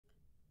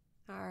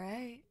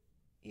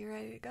You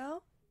ready to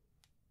go?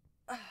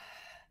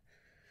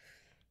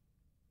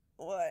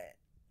 What?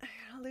 I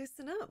gotta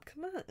loosen up.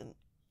 Come on.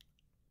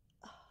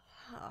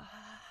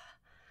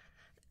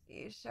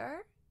 You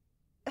sure?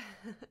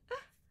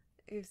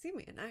 You've seen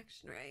me in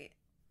action, right?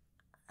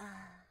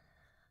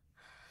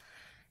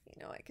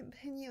 You know I can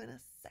pin you in a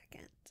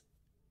second.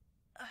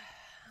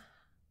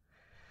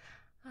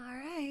 All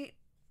right.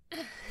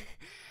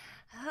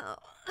 Oh.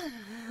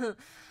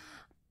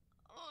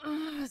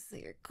 So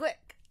you're quick.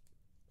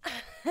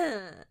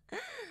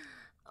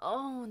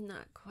 Oh,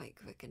 not quite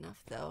quick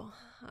enough, though,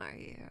 are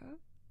you?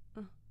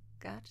 Oh,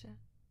 gotcha.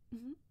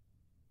 Mm-hmm.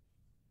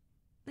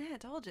 Yeah, I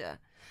told you.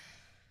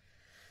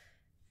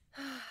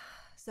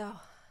 So,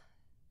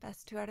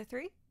 best 2 out of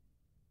 3?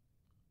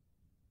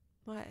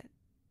 What?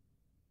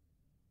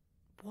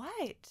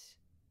 What?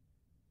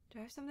 Do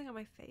I have something on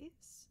my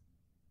face?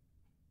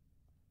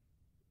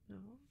 No.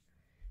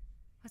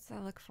 What's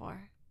that look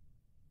for?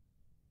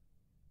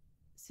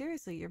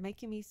 Seriously, you're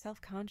making me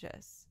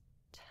self-conscious.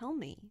 Tell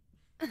me.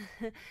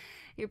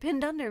 You're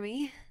pinned under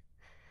me.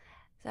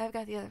 So I've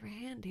got the other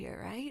hand here,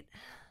 right?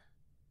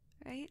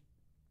 Right?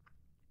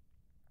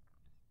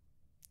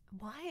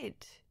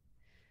 What?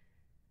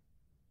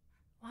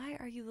 Why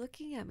are you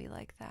looking at me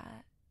like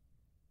that?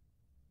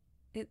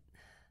 It's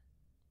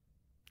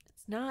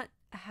not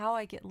how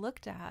I get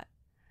looked at.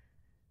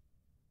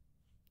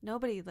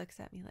 Nobody looks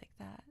at me like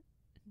that.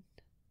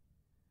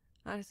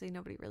 Honestly,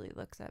 nobody really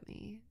looks at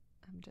me.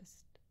 I'm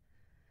just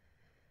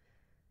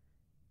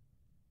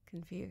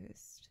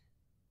confused.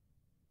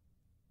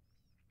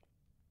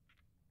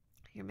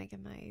 You're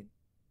making my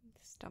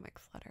stomach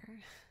flutter.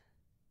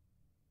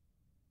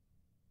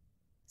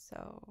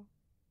 So,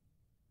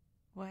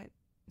 what?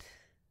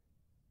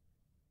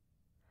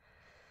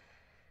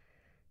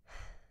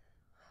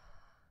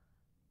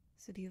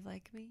 So do you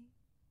like me?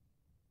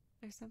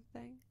 Or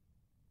something?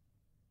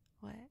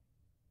 What?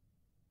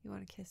 You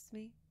want to kiss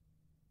me?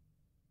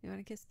 You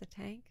want to kiss the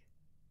tank?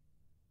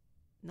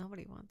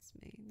 Nobody wants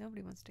me.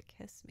 Nobody wants to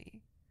kiss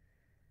me.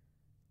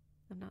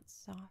 I'm not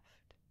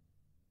soft.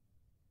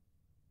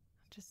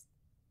 I'm just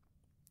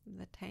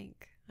the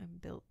tank. I'm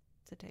built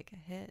to take a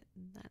hit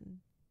and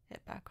then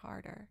hit back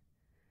harder.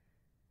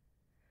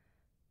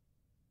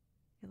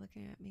 You're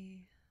looking at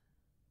me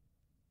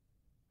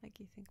like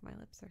you think my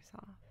lips are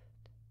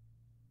soft.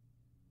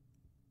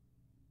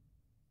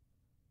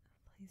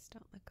 Please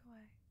don't look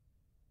away.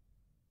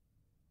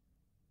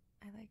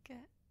 I like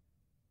it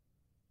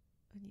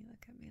when you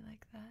look at me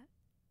like that.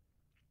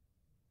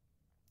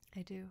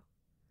 I do.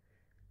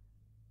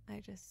 I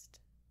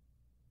just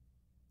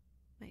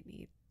might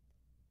need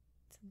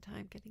some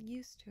time getting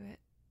used to it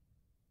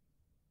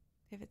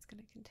if it's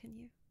going to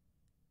continue.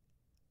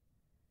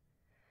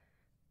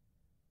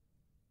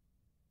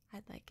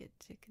 I'd like it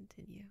to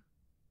continue,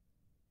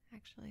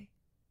 actually,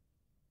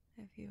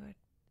 if you would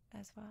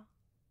as well.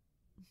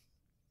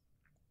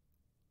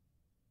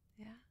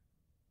 Yeah.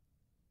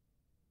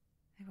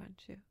 I want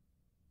to.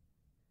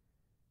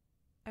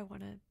 I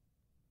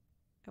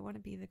want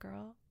to be the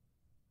girl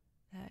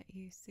that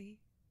you see.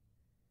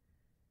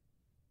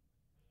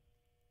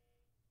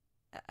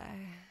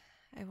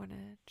 I want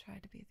to try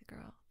to be the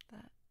girl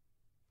that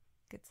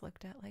gets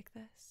looked at like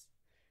this.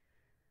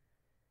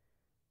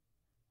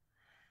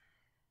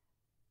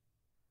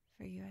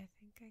 For you, I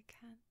think I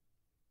can.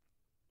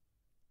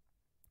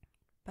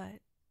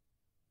 But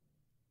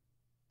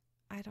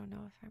I don't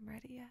know if I'm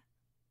ready yet.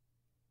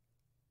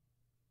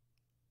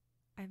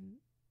 I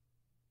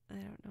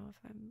don't know if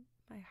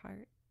my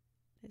heart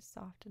is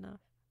soft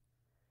enough.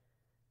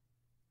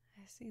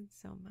 I've seen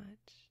so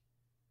much,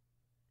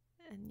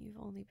 and you've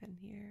only been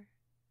here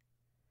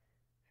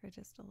for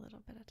just a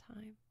little bit of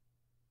time.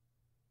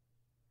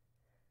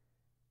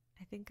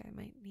 I think I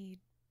might need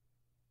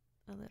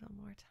a little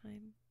more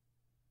time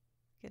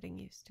getting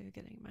used to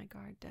getting my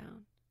guard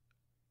down.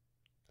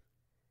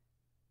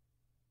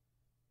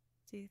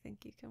 Do you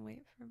think you can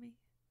wait for me?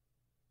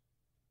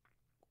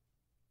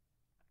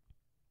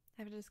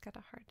 I've just got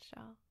a hard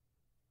shell.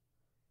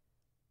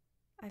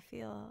 I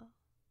feel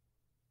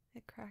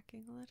it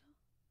cracking a little.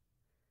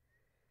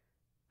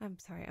 I'm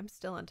sorry, I'm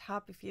still on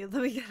top of you.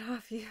 Let me get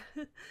off you.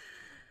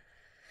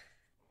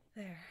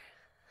 There.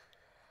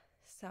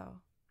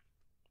 So,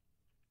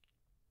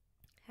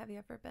 have you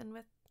ever been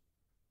with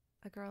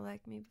a girl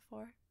like me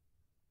before?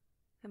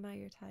 Am I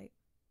your type?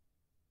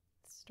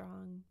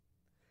 Strong,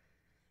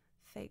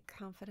 fake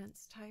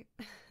confidence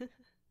type?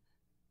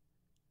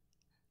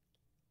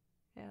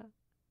 Yeah.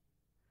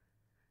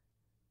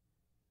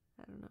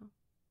 I don't know.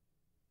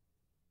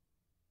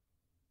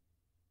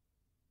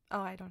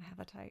 Oh, I don't have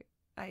a type.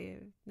 I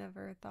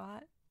never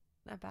thought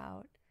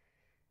about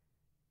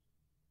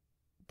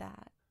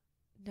that.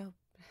 No.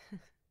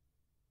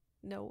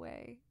 No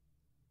way.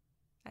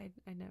 I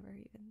never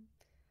even.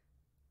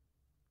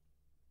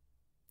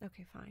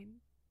 Okay, fine.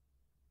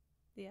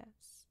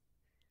 Yes.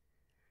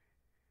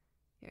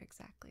 You're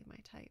exactly my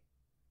type.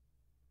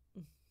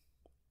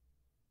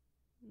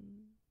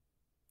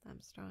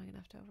 I'm strong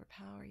enough to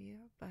overpower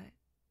you, but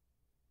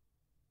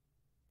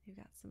you've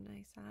got some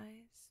nice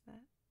eyes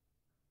that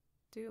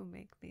do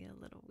make me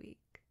a little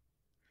weak.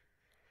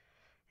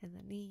 In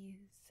the knees,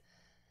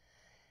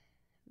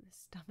 in the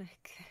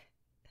stomach.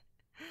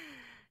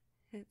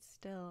 It's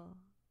still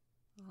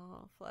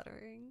all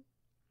fluttering.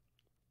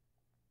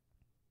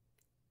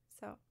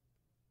 So,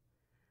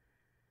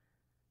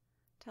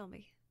 tell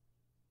me,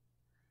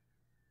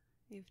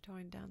 you've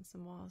torn down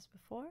some walls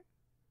before?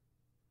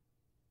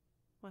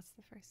 What's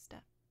the first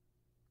step?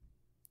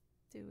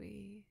 Do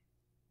we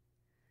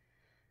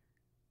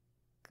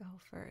go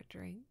for a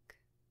drink?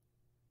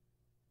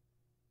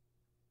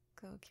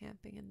 Go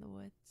camping in the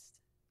woods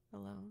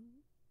alone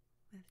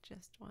with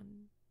just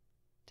one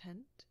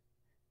tent?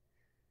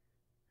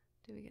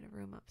 Do we get a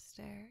room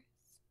upstairs?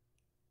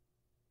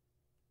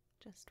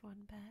 Just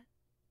one bed?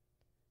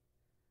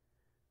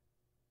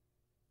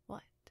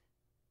 What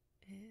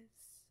is